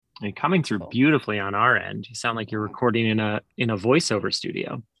And coming through Cool. beautifully on our end. You sound like you're recording in a voiceover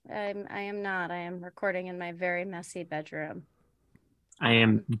studio. I am not. I am recording in my very messy bedroom. I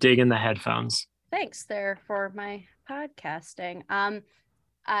am digging the headphones. Thanks there for my podcasting.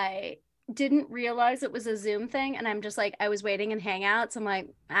 I didn't realize it was a Zoom thing, and I'm just like, I was waiting in Hangouts. I'm like,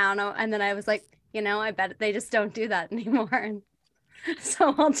 I don't know. And then I was like, I bet they just don't do that anymore. And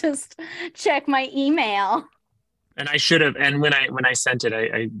so I'll just check my email. And I should have. And when I sent it,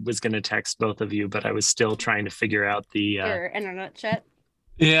 I was going to text both of you, but I was still trying to figure out the. Your internet shit.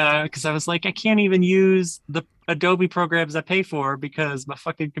 Yeah, because I was like, I can't even use the Adobe programs I pay for because my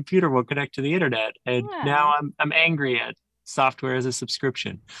fucking computer won't connect to the internet, and now Yeah. I'm angry at software as a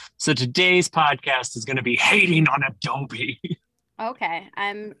subscription. So today's podcast is going to be hating on Adobe. Okay.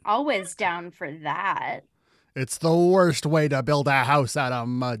 I'm always down for that. It's the worst way to build a house out of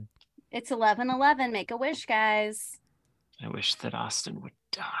mud. It's 11:11. Make a wish, guys. I wish that Austin would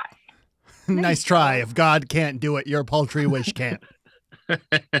die. Nice try. If God can't do it, your paltry wish can't.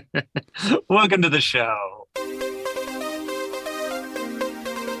 Welcome to the show.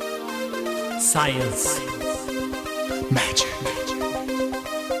 Science, magic,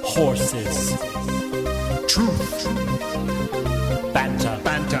 horses, truth, banter,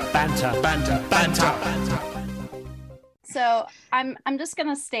 banter, banter, banter, banter. So I'm just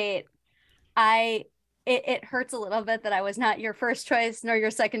gonna state, it hurts a little bit that I was not your first choice, nor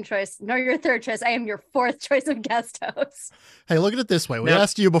your second choice, nor your third choice. I am your fourth choice of guest host. Hey, look at it this way. We Now-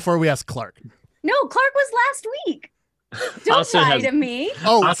 asked you before we asked Clark. No, Clark was last week. Don't Austin lie has- to me.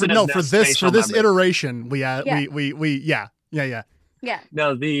 Oh, Austin no, has for no this spatial memory. iteration, Yeah. yeah.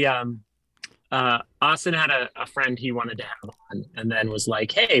 No, Austin had a friend he wanted to have on, and then was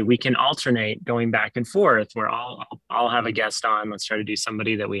like, "Hey, we can alternate going back and forth. Where I'll have a guest on. Let's try to do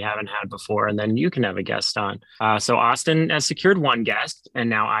somebody that we haven't had before, and then you can have a guest on." So Austin has secured one guest, and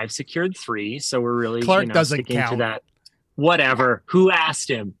now I've secured three. So we're really Clark doesn't sticking to count. that. Whatever. Who asked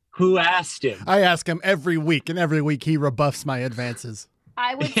him? Who asked him? I ask him every week, and every week he rebuffs my advances.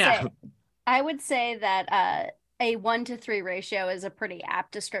 I would Yeah. say, I would say that a 1-to-3 ratio is a pretty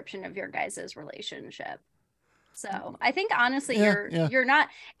apt description of your guys' relationship. So I think honestly, Yeah. you're not.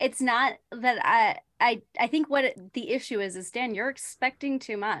 It's not that I think the issue is Dan, you're expecting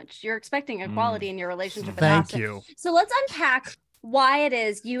too much. You're expecting equality in your relationship with Thank Austin. you. So let's unpack why it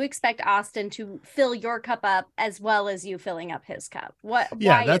is you expect Austin to fill your cup up as well as you filling up his cup. Why is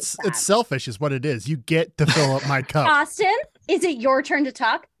that? It's selfish is what it is. You get to fill up my cup. Austin, is it your turn to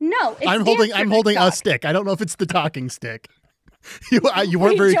talk? No, it's I'm Dan's holding turn to a talk. stick. I don't know if it's the talking stick. You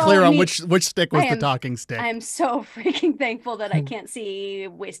weren't very clear on which stick was the talking stick. I am so freaking thankful that I can't see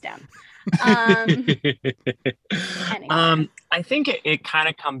waist down. Anyway. I think it kind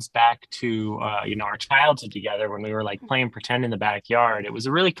of comes back to our childhood together when we were like playing pretend in the backyard. It was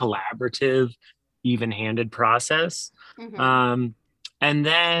a really collaborative, even-handed process. Mhm. And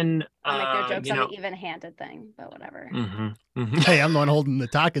then I'll make no jokes on the even-handed thing, but whatever. Hey, I'm the one holding the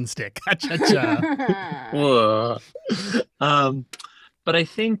talking stick. Cha-cha-cha. But I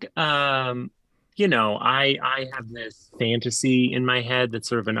think I have this fantasy in my head that's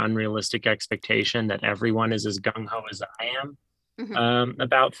sort of an unrealistic expectation that everyone is as gung-ho as I am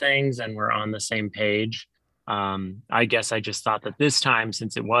about things, and we're on the same page. I guess I just thought that this time,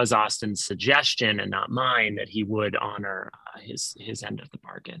 since it was Austin's suggestion and not mine, that he would honor his end of the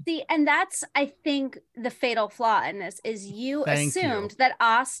bargain. See, and that's, I think, the fatal flaw in this is you Thank assumed you. that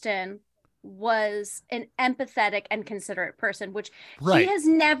Austin was an empathetic and considerate person, which Right. he has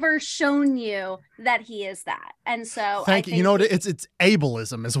never shown you that he is that. And so Thank you. You know what? It's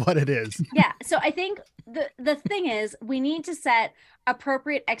ableism is what it is. yeah. So I think the thing is we need to set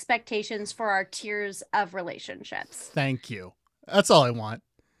appropriate expectations for our tiers of relationships. Thank you. That's all I want.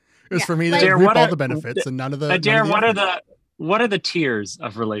 It was Yeah, for me to like- reap Adair, all the benefits and none of the. Adair, none of the what are the tiers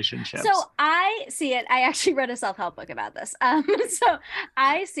of relationships? So I see it. I actually read a self-help book about this. So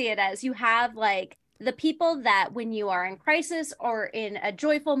I see it as you have like the people that when you are in crisis or in a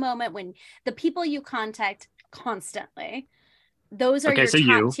joyful moment, when the people you contact constantly, those are Okay, your so top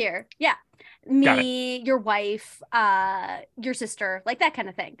you. tier. Yeah. Got Me, your wife, your sister, like that kind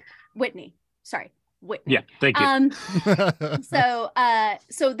of thing. Whitney. Yeah, thank you. So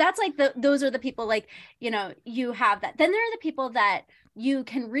that's like those are the people, like, you have that. Then there are the people that you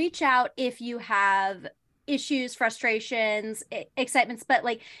can reach out if you have issues, frustrations, excitements, but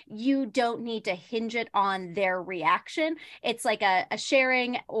like you don't need to hinge it on their reaction. It's like a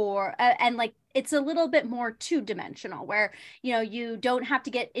sharing or and like it's a little bit more two-dimensional, where, you know, you don't have to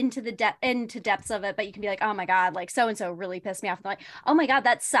get into the depths of it, but you can be like, oh my God, like so and so really pissed me off. And like, oh my God,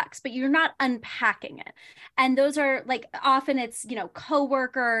 that sucks. But you're not unpacking it. And those are like, often it's, you know,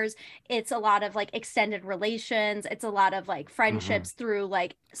 coworkers, it's a lot of like extended relations, it's a lot of like friendships through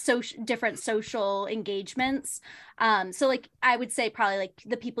like different social engagements. So like I would say probably like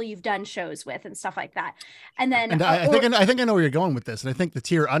the people you've done shows with and stuff like that. And then I think I know where you're going with this. And I think the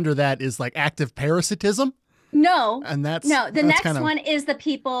tier under that is like active parasitism. No, and that's the next one is the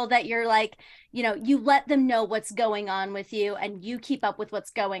people that you're like, you know, you let them know what's going on with you and you keep up with what's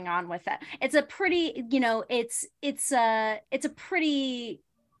going on with it. It's a pretty, you know, it's a pretty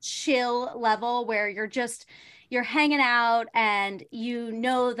chill level where you're hanging out, and you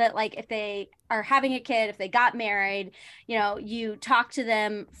know that like if they are having a kid, if they got married, you know, you talk to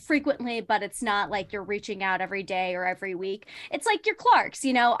them frequently, but it's not like you're reaching out every day or every week. It's like your Clarks,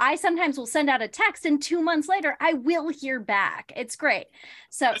 you know, I sometimes will send out a text and 2 months later I will hear back. It's great.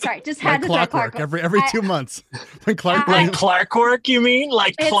 So sorry, just had to throw Clark every 2 months. When Clark like Clark work, you mean?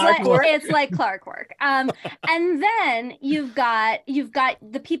 Like Clark work? It's like Clark work. And then you've got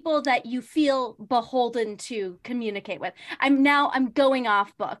the people that you feel beholden to communicate with. I'm going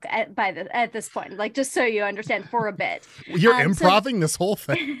off book at this point, like just so you understand for a bit. You're improving this whole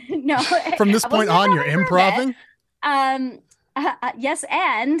thing. No, from this point on, you're improving. Yes,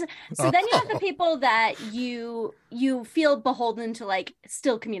 and so then you have the people that you feel beholden to like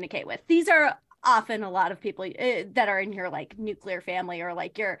still communicate with. These are often a lot of people that are in your like nuclear family, or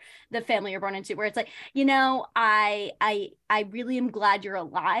like the family you're born into, where it's like, you know, I really am glad you're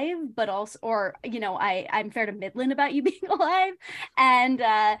alive, but also, or, you know, I'm fair to middling about you being alive. And,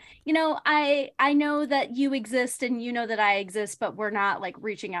 you know, I know that you exist and you know that I exist, but we're not like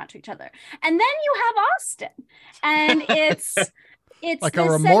reaching out to each other. And then you have Austin, and it's like a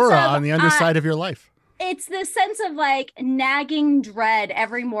remora on the underside of your life. It's this sense of like nagging dread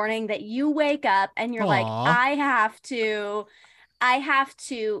every morning that you wake up and you're like, I have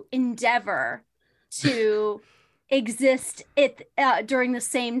to endeavor to exist during the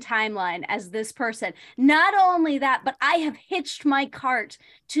same timeline as this person. Not only that, but I have hitched my cart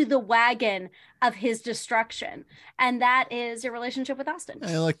to the wagon of his destruction. And that is your relationship with Austin.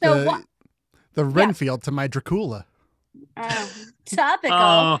 I like the Renfield to my Dracula.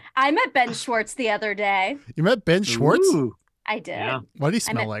 Topical. I met Ben Schwartz the other day. You met Ben Schwartz? Ooh. I did. Yeah. What did he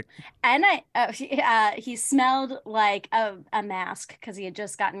smell like? And he smelled like a mask because he had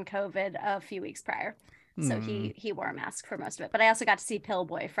just gotten COVID a few weeks prior. So he wore a mask for most of it. But I also got to see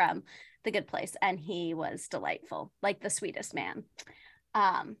Pillboy from The Good Place, and he was delightful, like the sweetest man.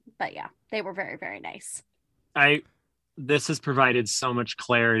 But yeah, they were very, very nice. This has provided so much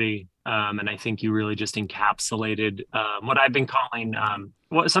clarity, and I think you really just encapsulated what I've been calling,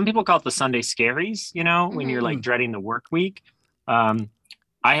 what some people call it the Sunday scaries, you know, when you're like dreading the work week. I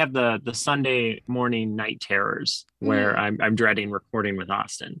have the Sunday morning night terrors where I'm dreading recording with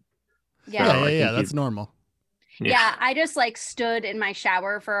Austin. Yeah, so that's normal. Yeah, I just like stood in my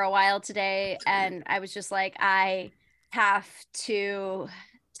shower for a while today, and I was just like, I have to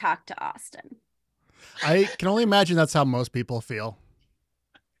talk to Austin. I can only imagine that's how most people feel.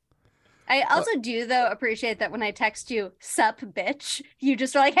 I also do, though, appreciate that when I text you, sup, bitch, you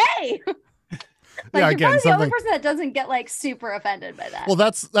just are like, hey! Like, you're probably the only person that doesn't get, like, super offended by that. Well,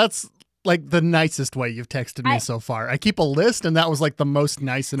 that's like, the nicest way you've texted me so far. I keep a list, and that was, like, the most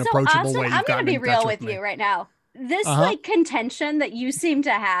nice and approachable Austin, way you've gotten in touch with me. I'm going to be real with you right now. This, like, contention that you seem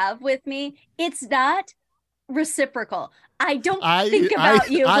to have with me, it's not reciprocal. I don't think about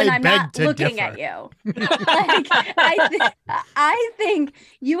you when I'm not looking at you. Like, I think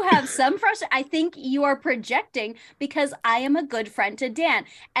you have some frustration. I think you are projecting because I am a good friend to Dan.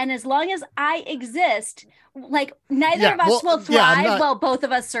 And as long as I exist, like neither of us will thrive while both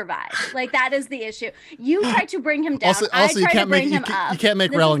of us survive. Like that is the issue. You try to bring him down. I try to bring him up. You can't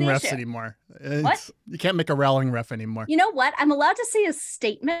make rallying refs anymore. What? You can't make a rallying ref anymore. You know what? I'm allowed to see a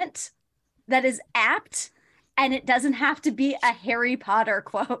statement that is apt, and it doesn't have to be a Harry Potter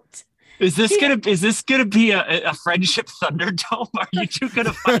quote. Is this gonna be a friendship Thunderdome? Are you two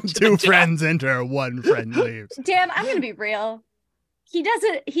gonna fight? Two friends enter, one friend leaves. Damn, I'm gonna be real. He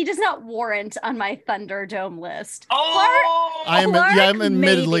does not warrant on my Thunderdome list. Oh, I'm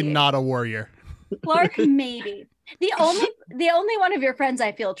admittedly not a warrior. Clark, maybe. The only one of your friends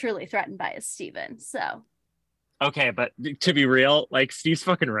I feel truly threatened by is Steven. So. Okay, but to be real, like Steve's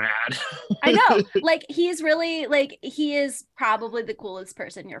fucking rad. I know. Like he's really like he is probably the coolest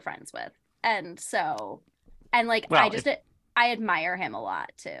person you're friends with. And so I admire him a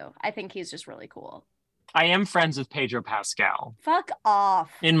lot too. I think he's just really cool. I am friends with Pedro Pascal. Fuck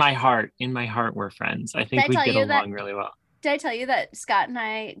off. In my heart, we're friends. I think we get along really well. Did I tell you that Scott and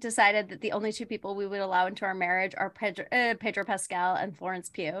I decided that the only two people we would allow into our marriage are Pedro Pascal and Florence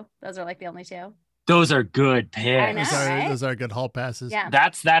Pugh? Those are like the only two. Those are good picks. I know, right? Those are good hall passes. Yeah.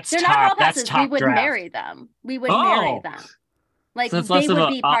 That's They're top. Not hall passes. That's top. We would draft. marry them. We would marry them. Like so they would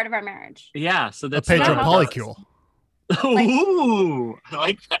be part of our marriage. Yeah. So that's a Pedro Polycule. Ooh, I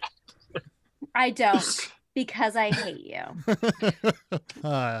like that. I don't because I hate you.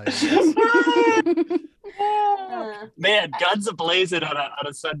 Man, guns ablazing on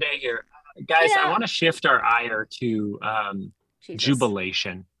a Sunday here, guys. I want to shift our ire to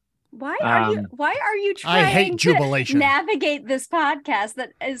jubilation. Why are you trying I hate jubilation. to navigate this podcast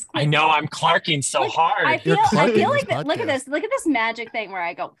that is I know I'm clarking so hard. I feel like that, look at this magic thing where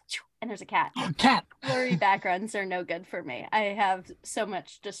I go and there's a cat. Cat. Blurry backgrounds are no good for me. I have so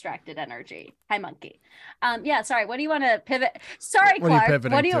much distracted energy. Hi, monkey. Sorry. What do you want to pivot? Sorry, Clark.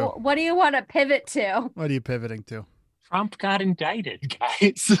 What do you want to pivot to? What are you pivoting to? Trump got indicted,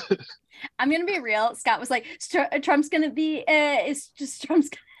 guys. I'm gonna be real. Scott was like, Trump's gonna be Trump's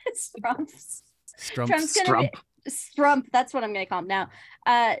Strump. That's what I'm gonna call him now.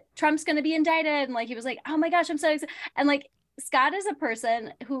 Trump's gonna be indicted, and like he was like, oh my gosh, I'm so excited. And like Scott is a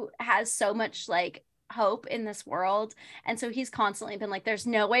person who has so much like hope in this world, and so he's constantly been like, there's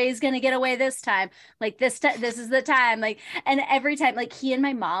no way he's gonna get away this time. Like this is the time. Like, and every time, like he and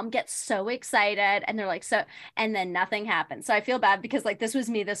my mom get so excited, and they're like, so, and then nothing happens. So I feel bad because like this was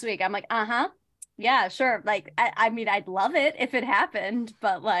me this week. I'm like, yeah, sure. Like, I mean, I'd love it if it happened,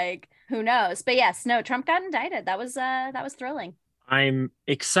 but like, who knows? But yes, no, Trump got indicted. That was thrilling. I'm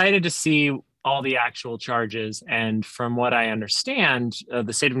excited to see all the actual charges. And from what I understand,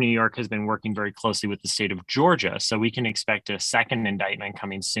 the state of New York has been working very closely with the state of Georgia. So we can expect a second indictment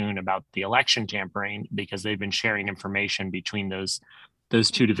coming soon about the election tampering because they've been sharing information between those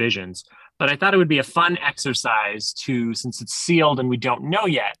two divisions. But I thought it would be a fun exercise since it's sealed and we don't know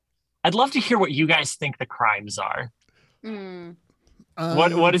yet, I'd love to hear what you guys think the crimes are.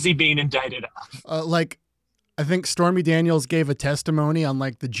 What is he being indicted of? I think Stormy Daniels gave a testimony on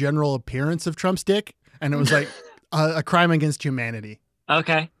like the general appearance of Trump's dick, and it was like a crime against humanity.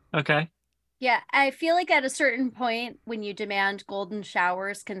 Okay. Yeah, I feel like at a certain point when you demand golden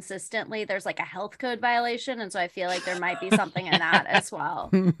showers consistently, there's like a health code violation, and so I feel like there might be something in that as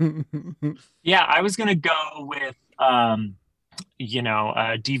well. Yeah, I was gonna go with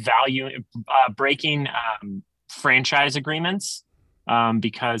breaking franchise agreements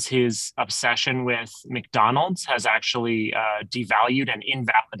because his obsession with McDonald's has actually devalued and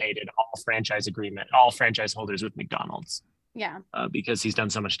invalidated all franchise holders with McDonald's. Yeah. Because he's done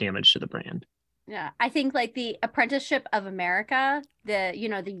so much damage to the brand. Yeah, I think like the Apprenticeship of America, the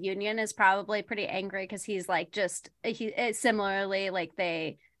union is probably pretty angry because he's like similarly like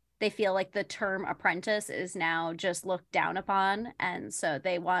they feel like the term apprentice is now just looked down upon, and so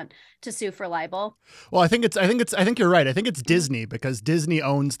they want to sue for libel. Well, I think you're right. I think it's Disney because Disney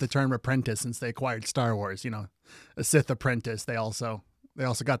owns the term apprentice since they acquired Star Wars. A Sith apprentice. They also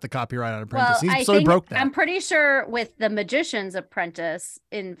got the copyright on apprentice. Well, he broke that. I'm pretty sure with the Magician's Apprentice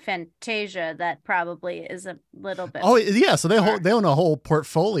in Fantasia, that probably is a little bit. Oh yeah, so they own a whole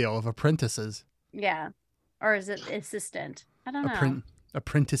portfolio of apprentices. Yeah, or is it assistant? I don't know.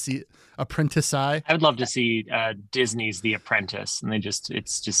 Apprentice. I would love to see Disney's The Apprentice, and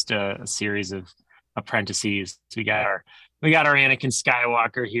it's just a series of apprentices. So we got our Anakin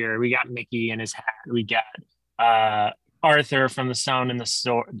Skywalker here. We got Mickey and his hat. We got Arthur from the Stone and the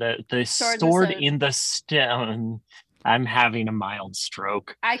Sword. The Sword in the Stone. I'm having a mild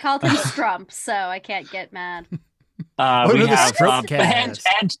stroke. I called him Strump, so I can't get mad. We have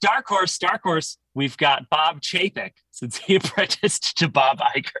and Dark Horse. We've got Bob Chapek since he apprenticed to Bob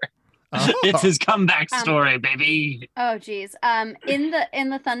Iger. Oh. It's his comeback story, baby. Oh, geez. In the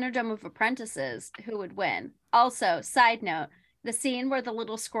Thunderdome of Apprentices, who would win? Also, side note, the scene where the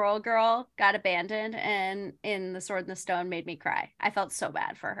little squirrel girl got abandoned and in The Sword and the Stone made me cry. I felt so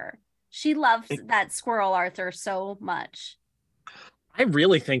bad for her. She loves that squirrel Arthur so much. I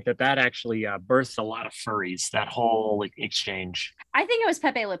really think that actually birthed a lot of furries, that whole exchange. I think it was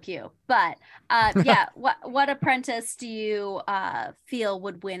Pepe Le Pew, but yeah, what apprentice do you feel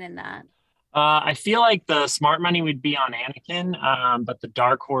would win in that? I feel like the smart money would be on Anakin, but the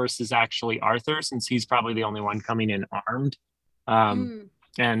dark horse is actually Arthur, since he's probably the only one coming in armed. And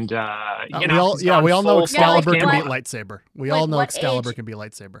we all know Excalibur can beat lightsaber. We all know Excalibur can be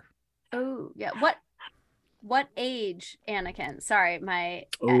lightsaber. Oh yeah, what age Anakin? Sorry,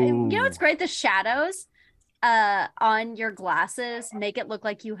 it's great. The shadows on your glasses, make it look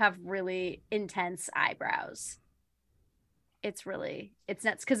like you have really intense eyebrows. It's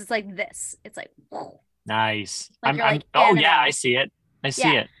nuts because it's like this. It's like nice. Like oh yeah, I see it. I see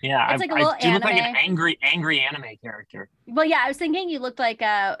it. Yeah, it's like a little you look like an anime. angry anime character. Well, yeah, I was thinking you looked like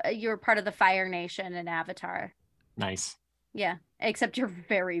you were part of the Fire Nation in Avatar. Nice. Yeah, except you're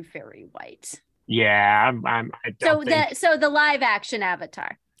very, very white. Yeah, so the live action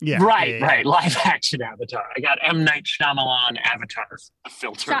Avatar. Yeah. Right. Live action Avatar. I got M. Night Shyamalan Avatar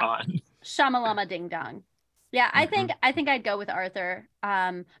filter on. Shamalama ding dong. Yeah, I think I'd go with Arthur.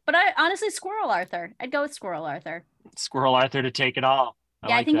 But I honestly Squirrel Arthur. I'd go with Squirrel Arthur. Squirrel Arthur to take it all.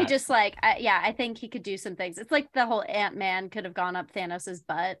 I think he just I think he could do some things. It's like the whole Ant-Man could have gone up Thanos's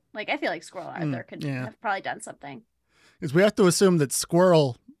butt. Like I feel like Squirrel Arthur could have probably done something. Because we have to assume that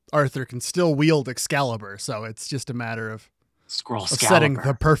Squirrel Arthur can still wield Excalibur, so it's just a matter of setting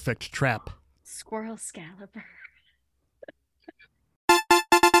the perfect trap. Squirrel Excalibur.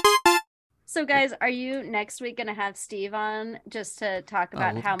 So, guys, are you next week going to have Steve on just to talk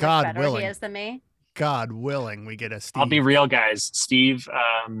about how much better he is than me? God willing, we get a Steve. I'll be real, guys. Steve's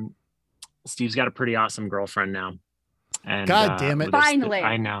got a pretty awesome girlfriend now. And God damn it. Finally.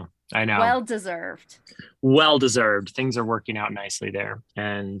 I know. Well deserved. Things are working out nicely there.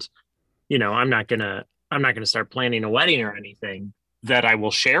 And, I'm not gonna start planning a wedding or anything that I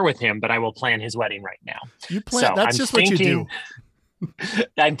will share with him, but I will plan his wedding right now. That's just what you do.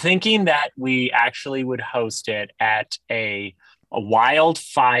 I'm thinking that we actually would host it at a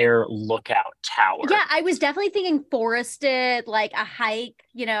wildfire lookout tower. Yeah, I was definitely thinking forested, like a hike,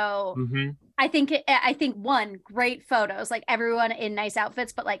 Mm-hmm. I think one, great photos, like everyone in nice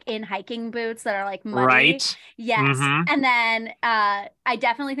outfits, but like in hiking boots that are like muddy. Right. Yes. Mm-hmm. And then I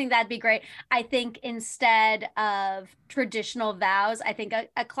definitely think that'd be great. I think instead of traditional vows, I think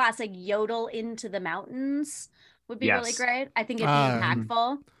a classic yodel into the mountains would be really great. I think it'd be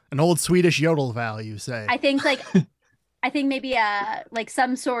impactful. An old Swedish yodel vow, you say. I think maybe like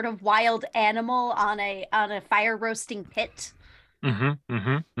some sort of wild animal on a fire roasting pit. Mm-hmm,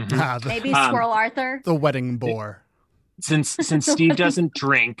 mm-hmm, mm-hmm. Maybe Squirrel Arthur. The wedding boar. Since Steve doesn't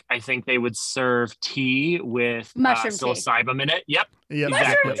drink, I think they would serve tea with psilocybin in it. Yep. Exactly.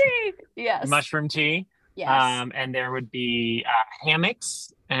 Mushroom tea. Yes. Mushroom tea. Yes. And there would be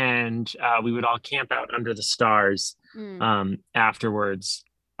hammocks, and we would all camp out under the stars afterwards.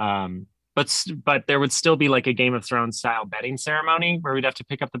 But there would still be like a Game of Thrones style bedding ceremony where we'd have to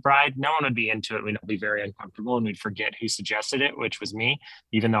pick up the bride. No one would be into it. We'd all be very uncomfortable, and we'd forget who suggested it, which was me,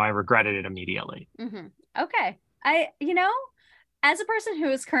 even though I regretted it immediately. Mm-hmm. Okay. As a person who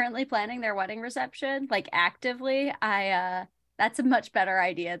is currently planning their wedding reception, like actively, that's a much better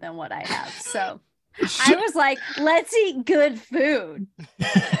idea than what I have. So I was like, let's eat good food.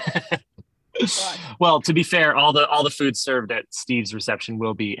 Well, to be fair, all the food served at Steve's reception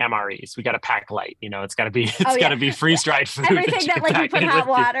will be MREs. We got to pack light. It's got to be got to be freeze dried food. Everything that like you put hot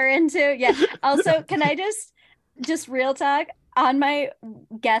water into. Yeah. Also, can I just real talk on my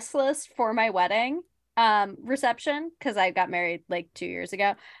guest list for my wedding reception, because I got married like 2 years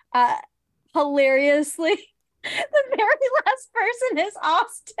ago. Hilariously, the very last person is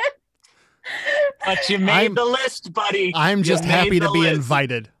Austin. But you made the list, buddy. I'm just happy to be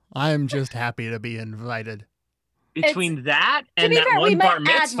invited. I'm just happy to be invited. Between that and that one bar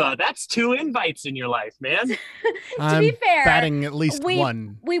mitzvah, that's 2 invites in your life, man. To be fair, batting at least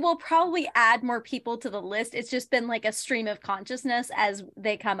one. We will probably add more people to the list. It's just been like a stream of consciousness as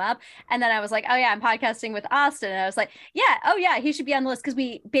they come up. And then I was like, oh yeah, I'm podcasting with Austin. And I was like, yeah, oh yeah, he should be on the list, because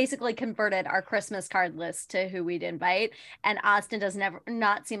we basically converted our Christmas card list to who we'd invite. And Austin does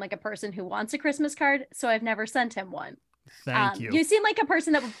not seem like a person who wants a Christmas card, so I've never sent him one. Thank you. You seem like a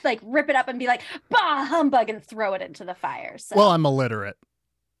person that would like rip it up and be like, bah, humbug, and throw it into the fire. So. Well, I'm illiterate.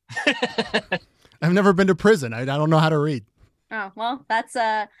 I've never been to prison. I don't know how to read. Oh, well, that's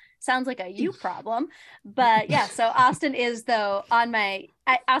sounds like a you problem. But yeah, so Austin is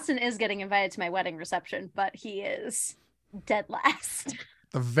Austin is getting invited to my wedding reception, but he is dead last.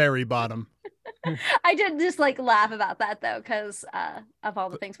 The very bottom. I did just like laugh about that though, because of all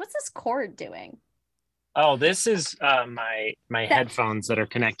the things. What's this cord doing? Oh, this is my headphones that are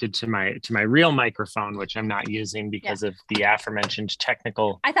connected to my real microphone, which I'm not using because of the aforementioned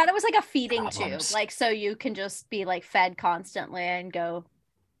technical. I thought it was like a feeding problems. tube, like so you can just be like fed constantly and go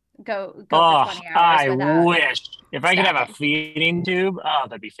for 20 hours. I wish if I could have a feeding tube. Oh,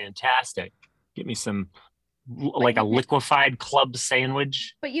 that'd be fantastic. Get me some like a liquefied club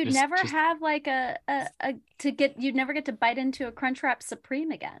sandwich. But you'd never have like you'd never get to bite into a Crunchwrap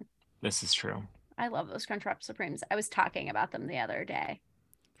Supreme again. This is true. I love those Crunchwrap Supremes. I was talking about them the other day.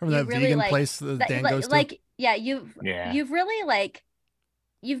 From that really vegan like, place that Dan goes to? like, yeah, you've really like,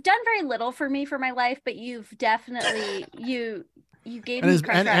 you've done very little for me for my life, but you've definitely, you gave me crunch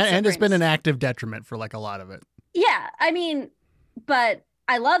wrap and it's been Supremes. an active detriment for like a lot of it. Yeah, I mean, but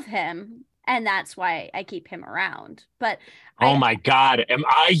I love him, and that's why I keep him around. But oh my God, am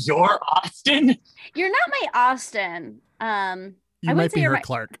I your Austin? You're not my Austin. You I might be her my...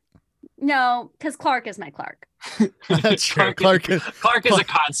 Clark. No, because Clark is my Clark. That's true. Clark is a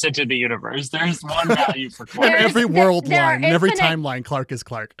constant in the universe. There's one value for Clark. In every world line, in every infinite, timeline, Clark is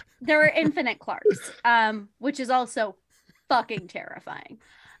Clark. There are infinite Clarks, which is also fucking terrifying.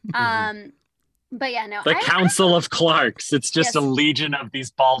 But yeah, no. The Council of Clarks. It's just a legion of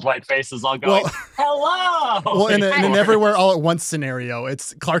these bald white faces all going, hello! Well, in an everywhere all at once scenario,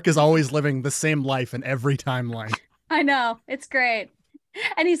 it's Clark is always living the same life in every timeline. I know. It's great.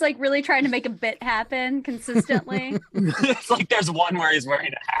 And he's like really trying to make a bit happen consistently. It's like there's one where he's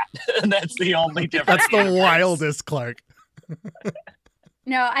wearing a hat. And that's the only difference. That's the wildest Clark.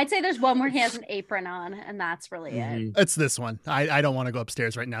 No, I'd say there's one where he has an apron on, and that's really it. It's this one. I don't want to go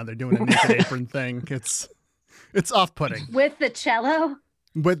upstairs right now. They're doing a naked apron thing. It's off-putting. With the cello?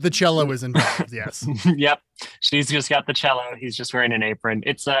 But the cello is involved, yes. Yep. She's just got the cello. He's just wearing an apron.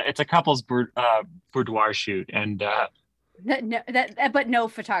 It's a couple's boudoir shoot, and but no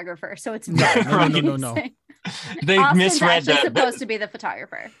photographer, so it's no. They misread the supposed to be the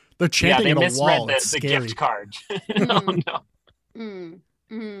photographer. They're chanting they at a misread wall. the gift card. Oh no.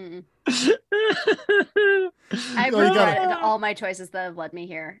 I regretted all my choices that have led me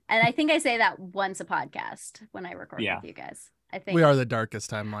here, and I think I say that once a podcast when I record with you guys. I think we are the darkest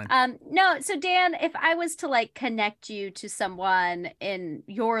timeline. No, so Dan, if I was to like connect you to someone in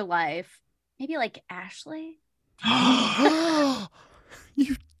your life, maybe like Ashley. You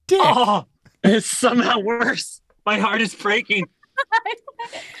dick. Oh, it's somehow worse. My heart is breaking.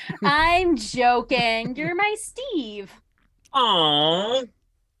 I'm joking. You're my Steve. Aww.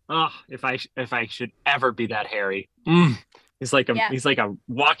 Oh, if I should ever be that hairy. He's like a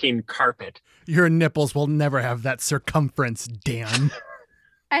walking carpet. Your nipples will never have that circumference, Dan.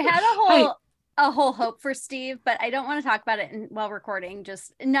 I had a whole hope for Steve, but I don't want to talk about it while recording.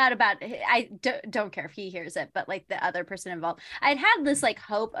 Just not about. I don't care if he hears it, but like the other person involved. I'd had this like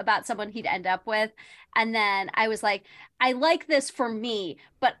hope about someone he'd end up with, and then I was like, I like this for me,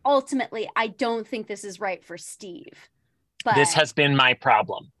 but ultimately, I don't think this is right for Steve. But this has been my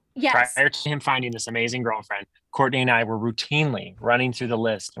problem. Yes. Prior to him finding this amazing girlfriend, Courtney and I were routinely running through the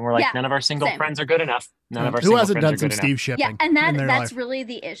list, and we're like, none of our single friends are good enough. None of our Who hasn't done some Steve enough? Shipping? Yeah, and that's really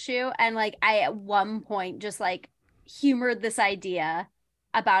the issue. And like, I at one point just like humored this idea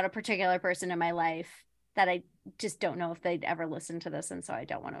about a particular person in my life that I just don't know if they'd ever listen to this, and so I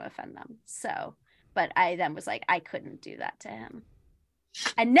don't want to offend them. So, but I then was like, I couldn't do that to him.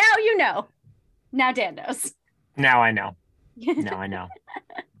 And now you know. Now Dan knows. Now I know. Now I know.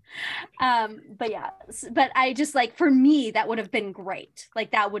 But I just like, for me, that would have been great.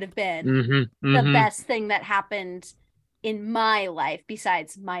 Like that would have been the best thing that happened in my life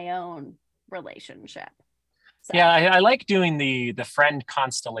besides my own relationship. So. Yeah, I like doing the friend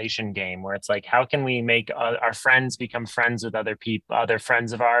constellation game where it's like, how can we make our friends become friends with other people, other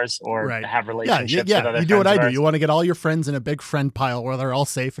friends of ours, or have relationships with other friends. You do what I do. You want to get all your friends in a big friend pile where they're all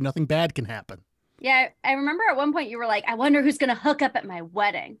safe and nothing bad can happen. Yeah, I remember at one point you were like, I wonder who's going to hook up at my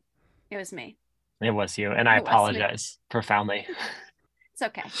wedding. It was me. It was you, and I apologize profoundly. It's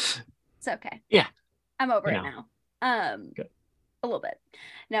okay. It's okay. Yeah. I'm over it now. Good. A little bit.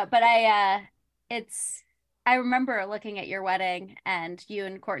 No, but I remember looking at your wedding, and you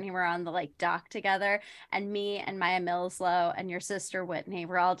and Courtney were on the like dock together, and me and Maya Millslow and your sister Whitney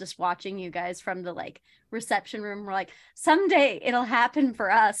were all just watching you guys from the like reception room. We're like, someday it'll happen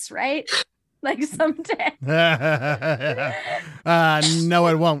for us, right? Like someday. No,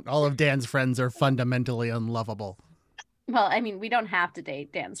 it won't. All of Dan's friends are fundamentally unlovable. Well, I mean, we don't have to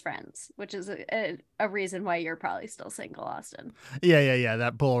date Dan's friends, which is a reason why you're probably still single, Austin. Yeah.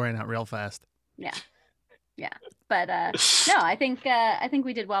 That bull ran out real fast. Yeah. But no, I think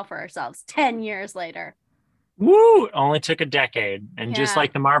we did well for ourselves 10 years later. Woo! Only took a decade. And just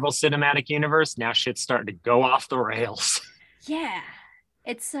like the Marvel Cinematic Universe, now shit's starting to go off the rails. Yeah.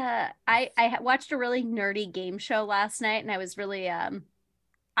 It's I watched a really nerdy game show last night, and I was really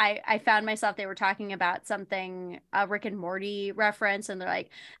I found myself, they were talking about something, a Rick and Morty reference, and they're like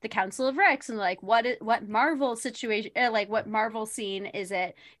the Council of Ricks, and like what Marvel situation, like what Marvel scene is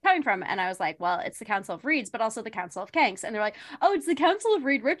it coming from? And I was like, well, it's the Council of Reeds, but also the Council of Kanks. And they're like, oh, it's the Council of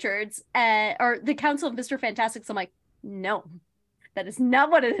Reed Richards, or the Council of Mr. Fantastic. So I'm like, no, That is not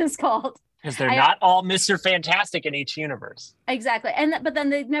what it is called. Because they're not all Mr. Fantastic in each universe. Exactly. But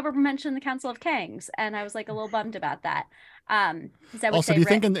then they never mentioned the Council of Kangs, and I was like a little bummed about that. Also, do you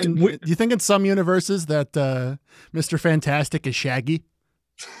think in some universes that Mr. Fantastic is Shaggy?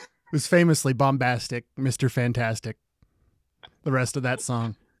 Who's famously bombastic, Mr. Fantastic. The rest of that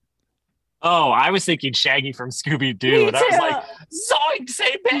song. Oh, I was thinking Shaggy from Scooby-Doo, and I was like, "Zoinks,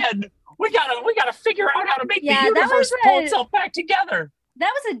 hey Ben, we gotta figure out how to make the universe pull itself back together."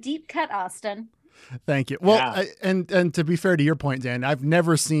 That was a deep cut, Austin. Thank you. Well, and to be fair to your point, Dan, I've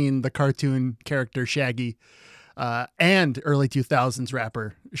never seen the cartoon character Shaggy and early 2000s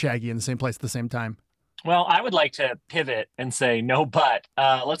rapper Shaggy in the same place at the same time. Well, I would like to pivot and say no, but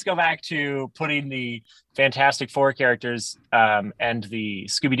let's go back to putting the Fantastic Four characters and the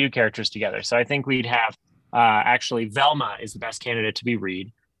Scooby-Doo characters together. So I think we'd have actually Velma is the best candidate to be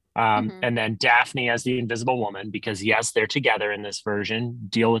Reed. And then Daphne as the Invisible Woman, because yes, they're together in this version.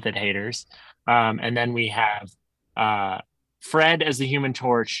 Deal with it, haters. And then we have Fred as the Human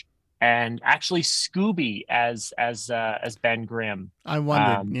Torch, and actually Scooby as Ben Grimm. I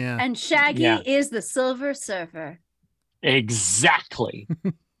wondered, yeah. And Shaggy is the Silver Surfer. Exactly.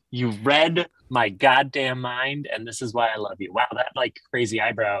 You read my goddamn mind, and this is why I love you. Wow, that like crazy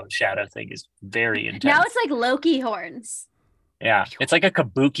eyebrow shadow thing is very intense. Now it's like Loki horns. Yeah, it's like a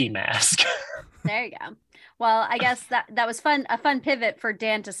kabuki mask. There you go. Well, I guess that was fun. A fun pivot for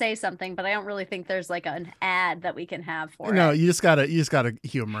Dan to say something, but I don't really think there's like an ad that we can have for it. No, you just gotta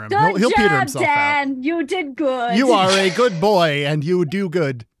humor him. Good He'll job, Peter himself Dan. out. You did good. You are a good boy, and you do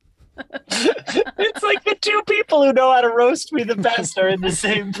good. It's like the two people who know how to roast me the best are in the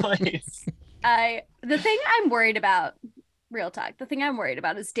same place. The thing I'm worried about, real talk, the thing I'm worried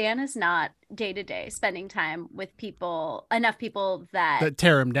about is Dan is not day to day spending time with enough people that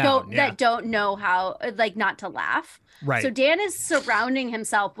tear him down, that don't know how, like, not to laugh. Right. So Dan is surrounding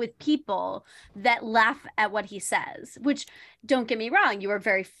himself with people that laugh at what he says, which, don't get me wrong, you are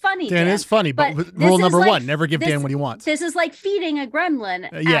very funny, Dan. Dan is funny, but rule number one, never give Dan what he wants. This is like feeding a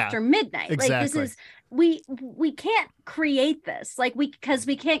gremlin after midnight. Exactly. Like, this is, we can't create this, like, because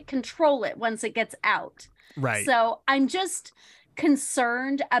we can't control it once it gets out. Right. So I'm just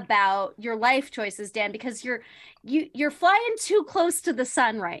concerned about your life choices, Dan, because you're flying too close to the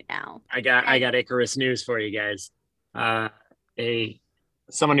sun right now. I got Icarus news for you guys.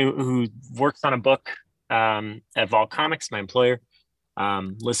 Someone who works on a book at Vol Comics, my employer,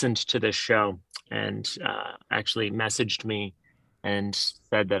 listened to this show and actually messaged me and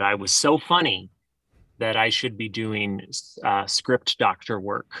said that I was so funny that I should be doing script doctor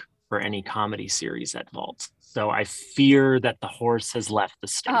work for any comedy series at Vault. So I fear that the horse has left the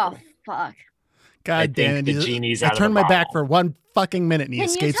stable. Oh, fuck. God damn it. The genie's out I turned of the my back bottle. for 1 fucking minute and he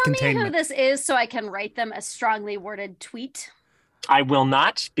escapes containment. Can you tell me who this is so I can write them a strongly worded tweet? I will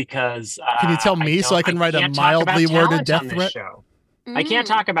not, because can you tell me so I can write a mildly worded death threat? I can't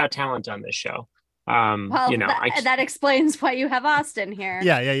talk about talent on this show. Well, that explains why you have Austin here.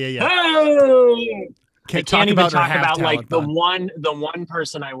 Yeah. Oh! Can't even talk about like the one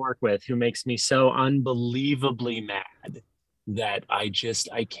person I work with who makes me so unbelievably mad that I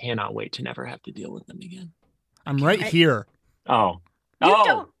cannot wait to never have to deal with them again. I'm right here. Oh.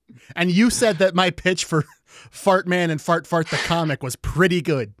 And you said that my pitch for Fart Man and Fart the comic was pretty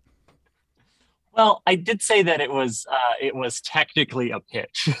good. Well, I did say that it was technically a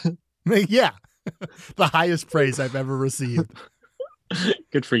pitch. Yeah. The highest praise I've ever received.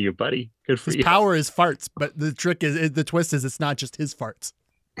 Good for you, buddy. Good for you. His power is farts, but the twist is it's not just his farts.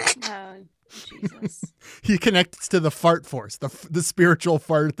 Oh, Jesus. He connects to the fart force, the spiritual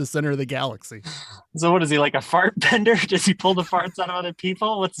fart at the center of the galaxy. So what is he, like a fart bender? Does he pull the farts out of other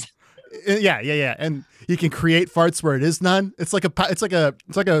people? Yeah. And he can create farts where it is none. It's like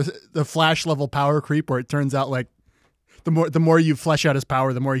the Flash level power creep where it turns out like the more you flesh out his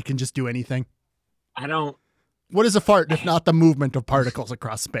power, the more he can just do anything. What is a fart if not the movement of particles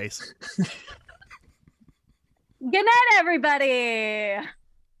across space? Good night, everybody.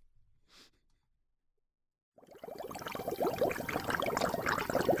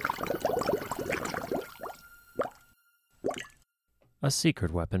 A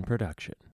Secret Weapon production.